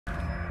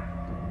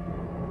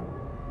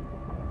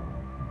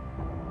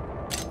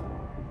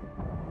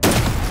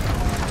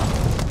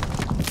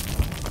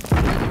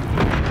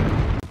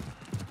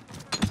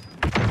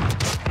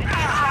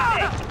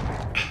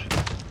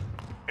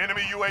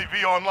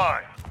UAV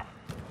online.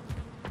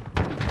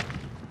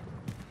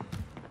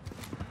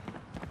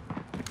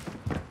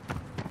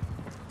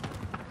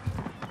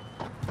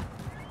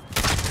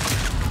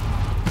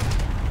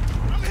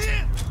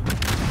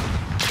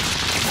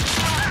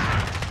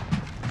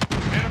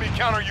 Enemy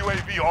counter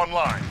UAV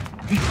online.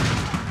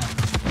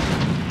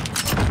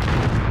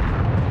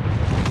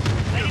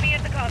 Enemy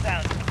at the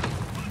compound.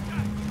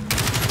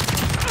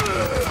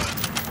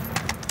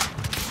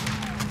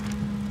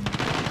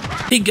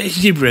 Hey guys,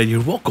 JB here.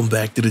 Welcome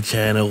back to the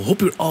channel.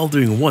 Hope you're all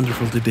doing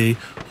wonderful today.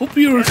 Hope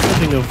you're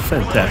having a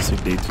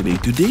fantastic day today.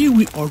 Today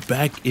we are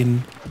back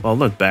in, well,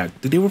 not back.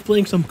 Today we're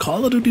playing some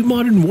Call of Duty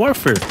Modern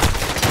Warfare.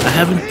 I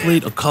haven't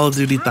played a Call of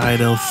Duty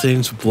title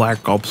since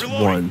Black Ops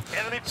 1.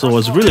 So I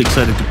was really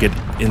excited to get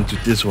into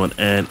this one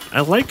and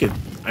I like it.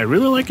 I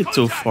really like it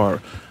so far.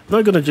 I'm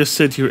not gonna just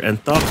sit here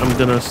and talk. I'm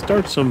gonna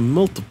start some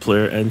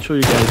multiplayer and show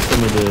you guys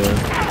some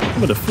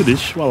of the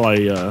footage while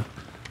I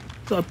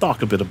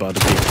talk a bit about the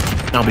game.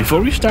 Now,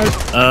 before we start,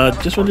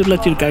 just wanted to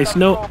let you guys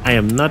know I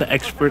am not an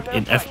expert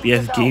in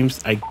FPS games.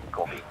 I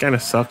kind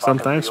of suck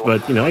sometimes,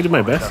 but you know, I do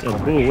my best. And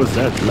whoa, what's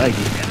that?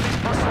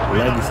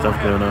 Laggy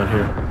stuff going on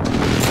here.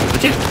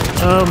 But yeah,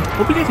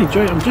 hope you guys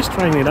enjoy. I'm just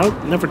trying it out.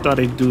 Never thought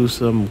I'd do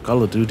some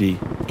Call of Duty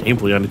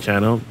gameplay on the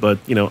channel, but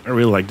you know, I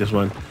really like this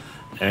one.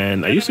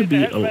 And I used to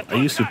play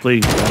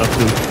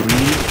Battlefield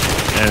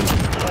 3 and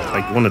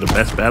like one of the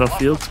best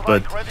Battlefields,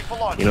 but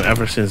you know,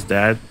 ever since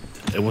that,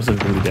 it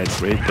wasn't really that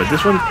great. But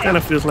this one kind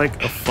of feels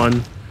like a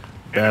fun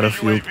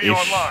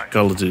Battlefield-ish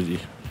Call of Duty.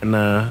 And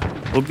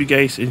hope you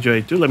guys enjoy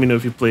it too. Let me know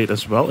if you play it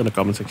as well in the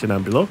comment section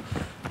down below.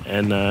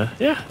 And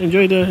yeah,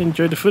 enjoy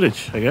the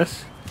footage, I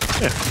guess.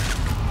 Yeah.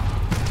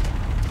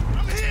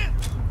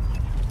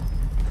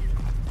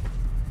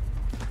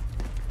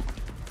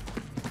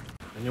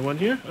 Anyone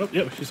here? Oh,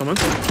 yeah, I see someone.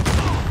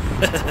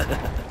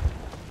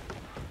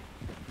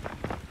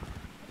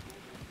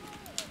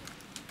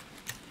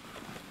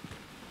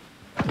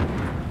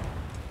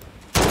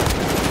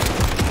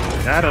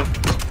 Got him.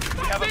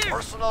 We have a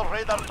personal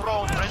radar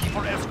drone ready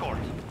for escort.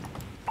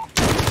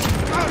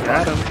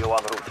 Got him. You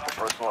en route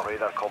for personal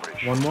radar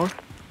coverage. One more.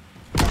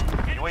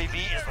 UAV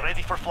is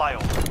ready for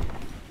flyover.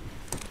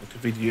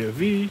 Activate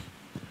UAV.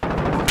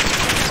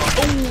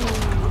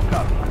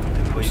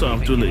 Oh! So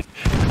I'm too late.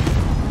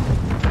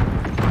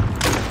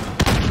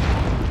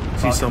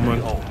 See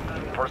someone.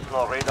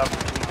 Personal radar.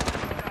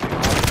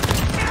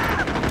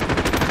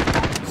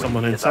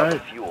 Someone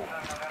inside. Fuel.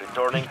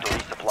 Returning to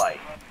resupply.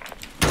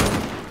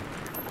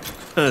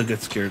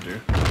 Get scared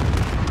there.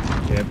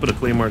 Yeah, I put a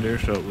Claymore there,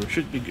 so we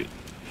should be good.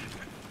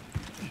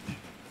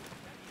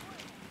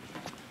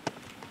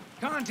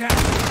 Contact!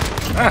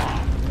 Ah!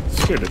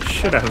 Scared the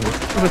shit out of me.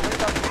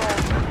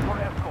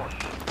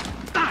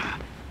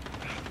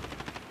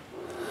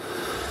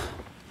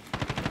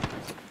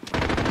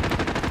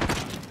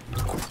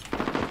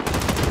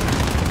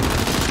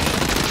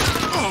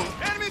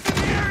 Enemies in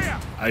the area!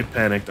 I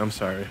panicked, I'm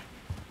sorry.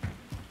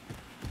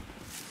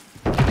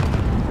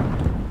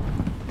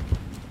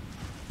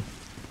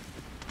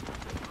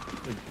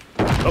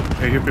 Oh,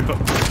 I hear people.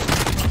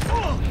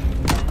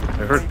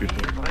 I heard people.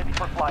 Ready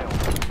for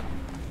flyover.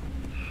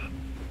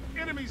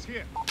 Enemies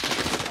here!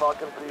 Ooh,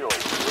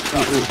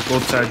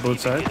 both sides.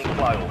 Let's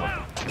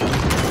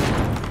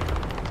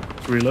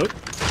reload.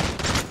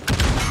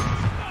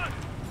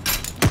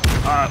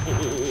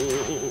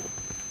 Ooh.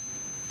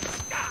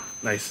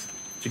 Nice.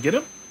 Did you get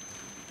him?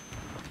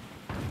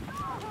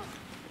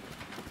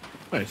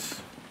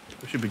 Nice.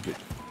 We should be good.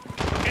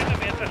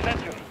 Enemy at the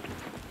center.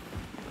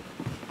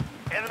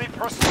 Enemy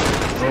personal.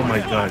 Oh my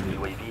god.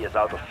 UAV is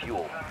out of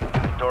fuel.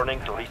 Returning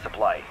to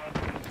resupply.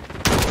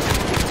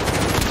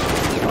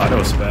 Oh, that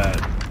was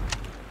bad.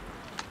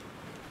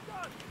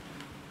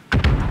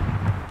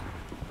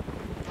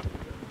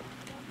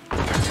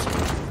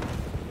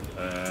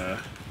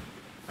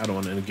 I don't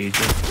want to engage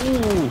him.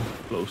 Ooh,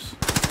 close.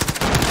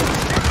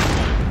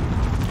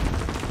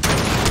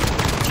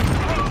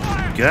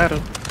 Got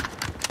him.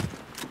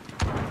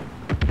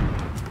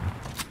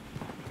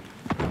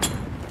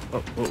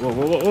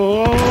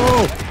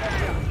 Whoa.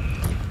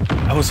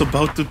 I was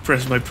about to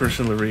press my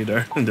personal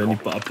radar and then he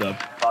popped up.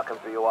 Falcon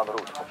 3 en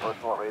route for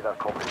personal radar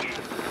coverage.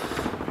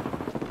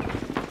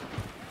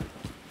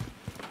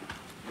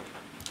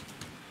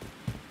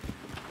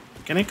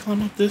 Can I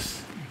climb up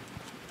this?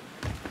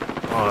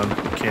 Oh,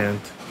 I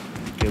can't.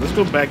 Okay, let's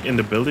go back in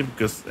the building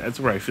because that's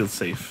where I feel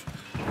safe.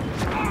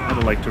 I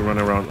don't like to run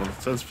around.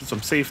 So let's put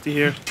some safety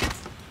here.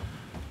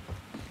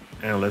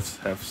 And let's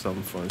have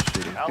some fun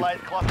shooting.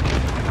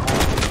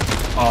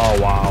 Oh,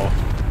 wow.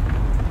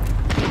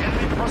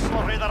 Enemy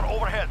personal radar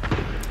overhead.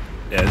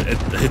 Yeah,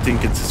 I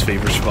think it's his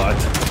favorite spot.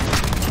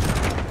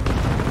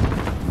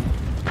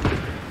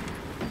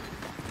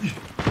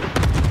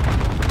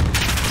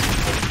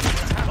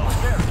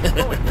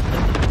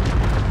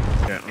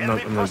 Yeah,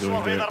 I'm not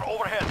doing that.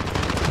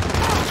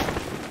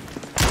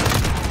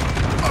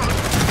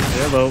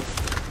 Hello.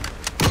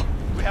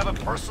 We have a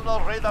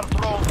personal radar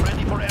drone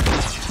ready for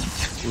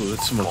entry. Ooh,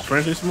 it's smoke.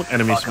 Friendly smoke,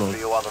 enemy smoke.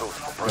 Gotta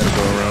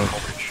go around.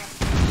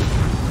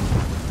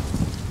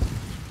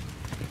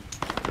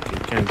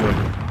 go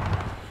here.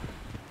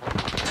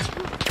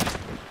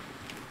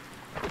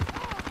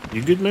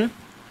 You good, man?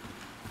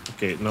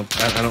 Okay, no,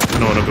 I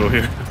don't want to go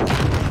here.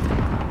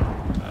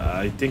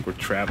 I think we're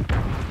trapped.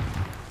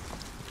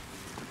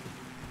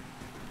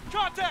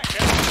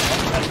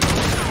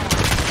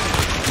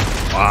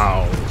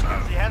 Wow.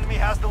 The enemy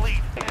has the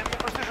lead. Enemy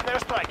precision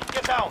airstrike.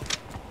 Get down.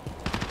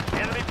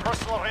 Enemy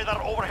personal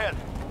radar overhead.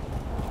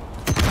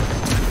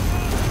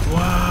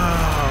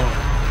 Wow.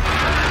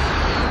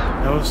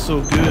 That was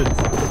so good.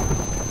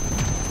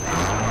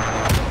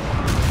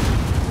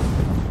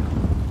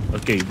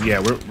 Okay, yeah,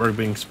 we're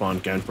being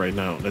spawn camped right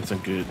now. That's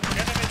not good.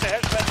 Enemy the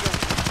head vessel.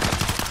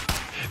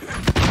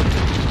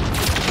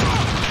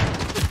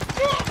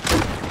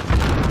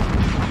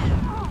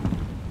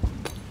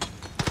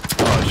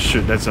 Oh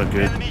shoot, that's not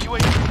good. Enemy UAV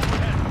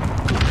overhead.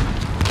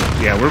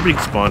 Yeah, we're being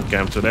spawn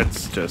camped, so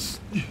that's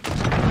just.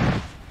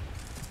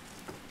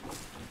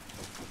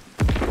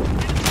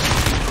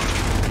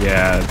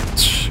 Yeah,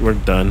 we're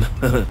done.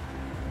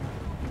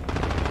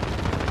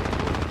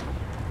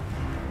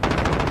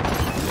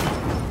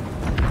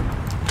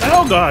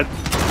 Oh god.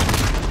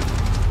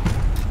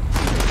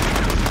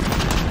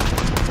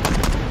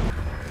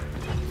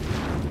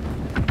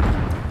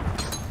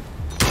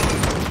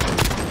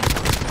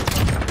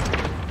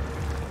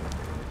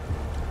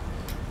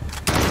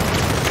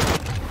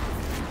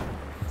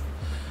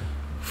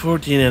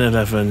 $14 and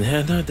 $11.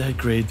 Yeah, not that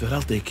great, but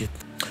I'll take it.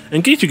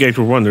 In case you guys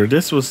were wondering,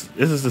 this is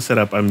the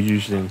setup I'm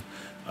using.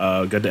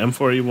 Got the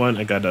M4A1.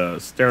 I got a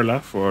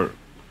Sterla for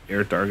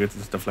air targets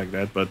and stuff like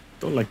that, but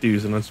don't like to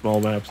use it on small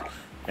maps.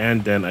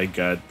 And then I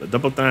got the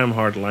double time,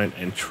 hardline,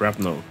 and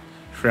shrapnel.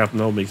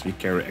 Shrapnel makes me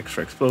carry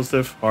extra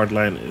explosive.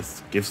 Hardline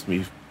gives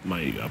me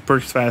my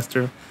perks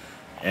faster,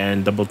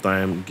 and double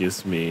time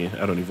gives me,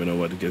 I don't even know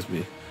what it gives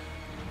me,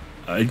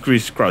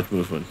 increased crouch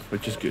movement,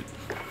 which is good.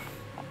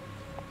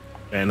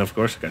 And of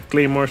course, I got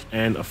claymores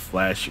and a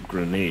flash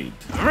grenade.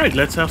 All right,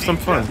 let's have some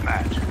fun.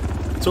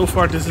 So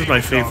far, this is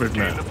my favorite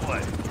map.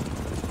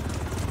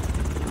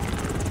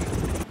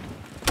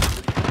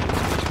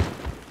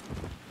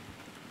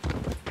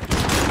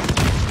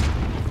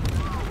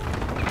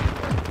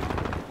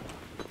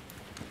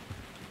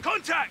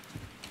 Contact!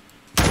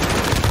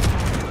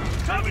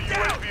 Target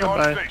down!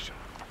 Bye-bye. Station.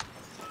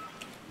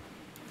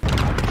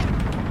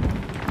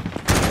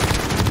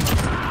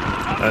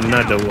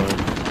 Another one.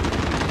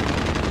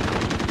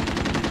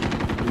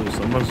 Ooh,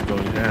 someone's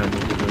going ham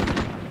over there.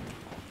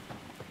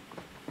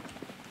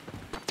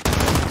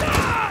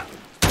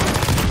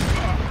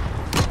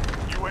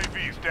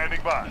 UAV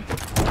standing by.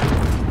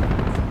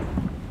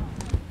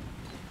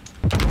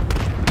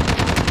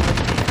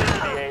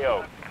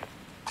 AO.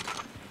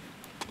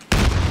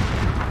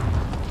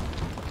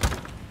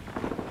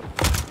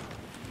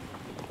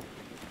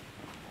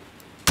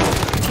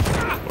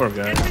 Poor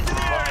guy.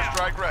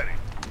 Strike ready.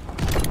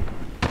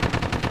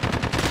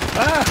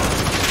 Ah!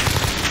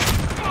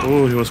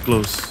 Oh, he was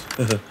close.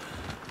 Enemies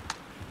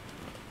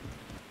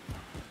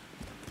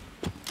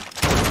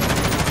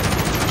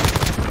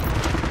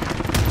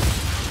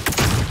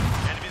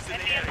in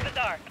the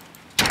area.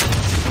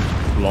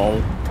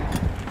 Lol.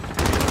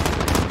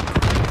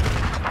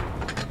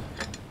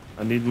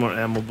 I need more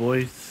ammo,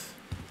 boys.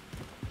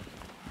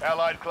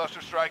 Allied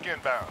cluster strike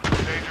inbound.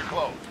 Danger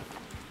close.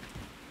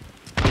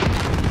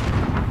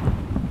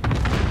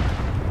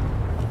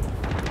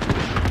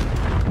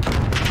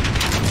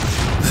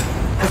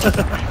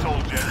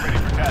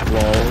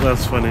 Lol,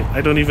 that's funny.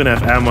 I don't even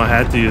have ammo. I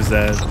had to use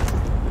that.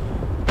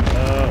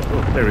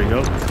 Oh, there we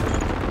go.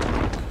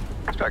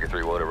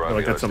 Oh,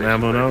 I got some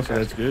ammo now, so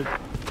that's good.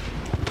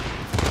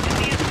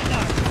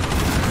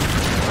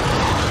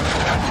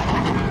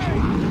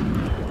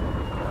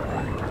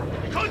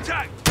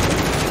 Contact!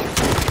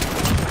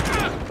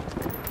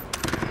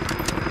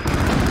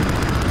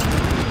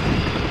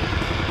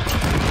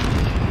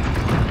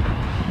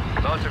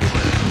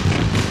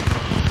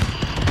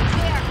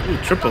 Ooh,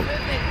 triple.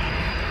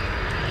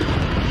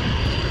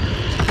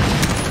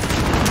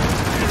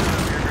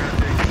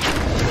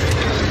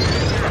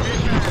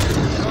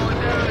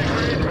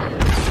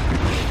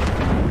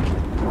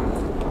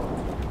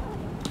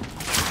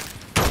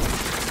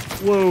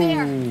 Whoa.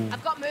 There.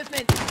 I've got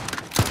movement.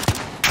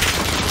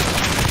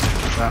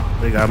 Ah,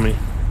 they got me.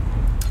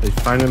 They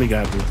finally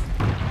got me.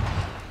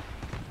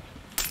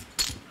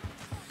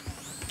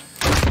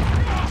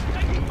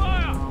 Taking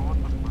fire!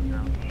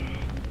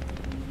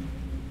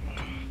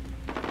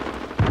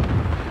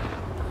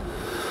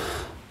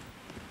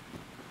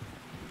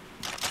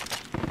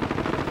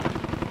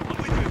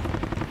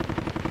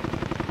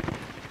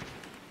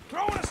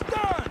 Throwing a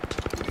stun!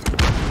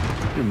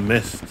 You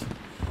missed.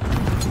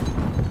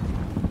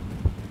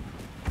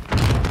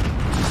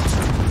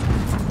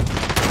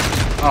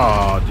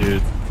 Oh,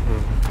 dude.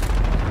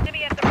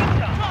 Enemy at the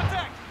rooftop.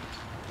 Contact!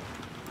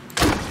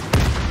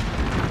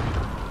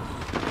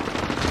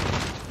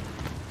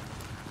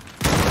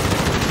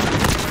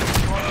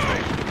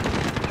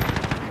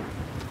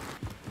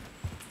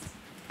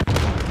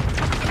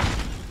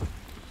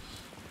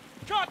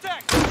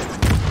 Contact!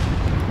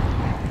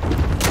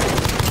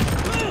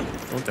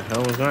 Don't the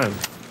hell was that?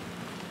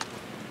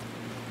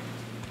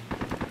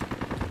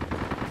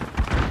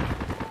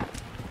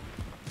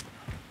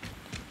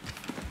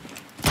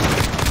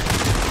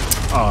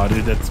 Oh,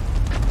 dude, that's...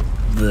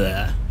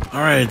 bleh.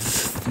 Alright,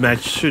 this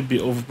match should be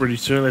over pretty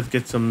soon. Let's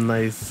get some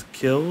nice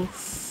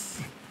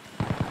kills.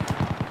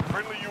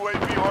 Friendly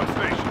UAV on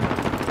station.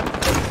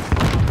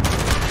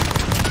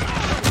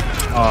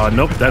 Oh,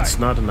 nope, that's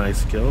not a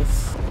nice kill.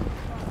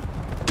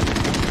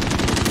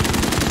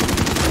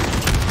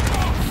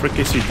 What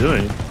is he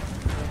doing?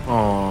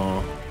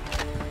 Oh.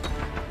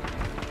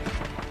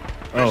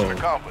 Mission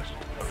accomplished.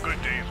 A good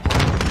day's work.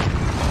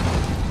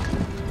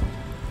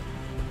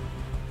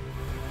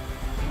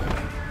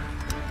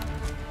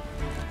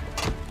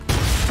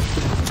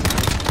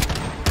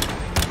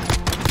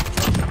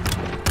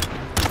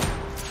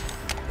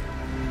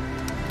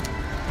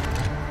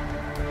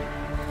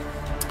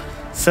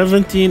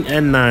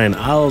 $17-9.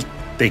 I'll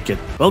take it.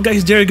 Well,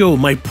 guys, there you go.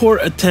 My poor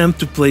attempt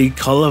to play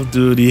Call of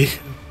Duty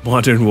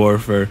Modern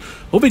Warfare.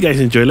 Hope you guys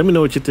enjoy. Let me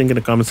know what you think in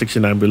the comment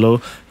section down below,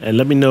 and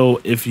let me know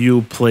if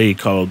you play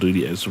Call of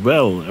Duty as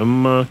well.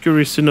 I'm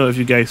curious to know if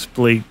you guys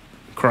play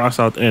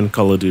Crossout and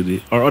Call of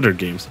Duty or other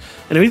games.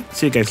 Anyway,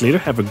 see you guys later.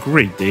 Have a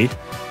great day.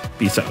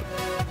 Peace out.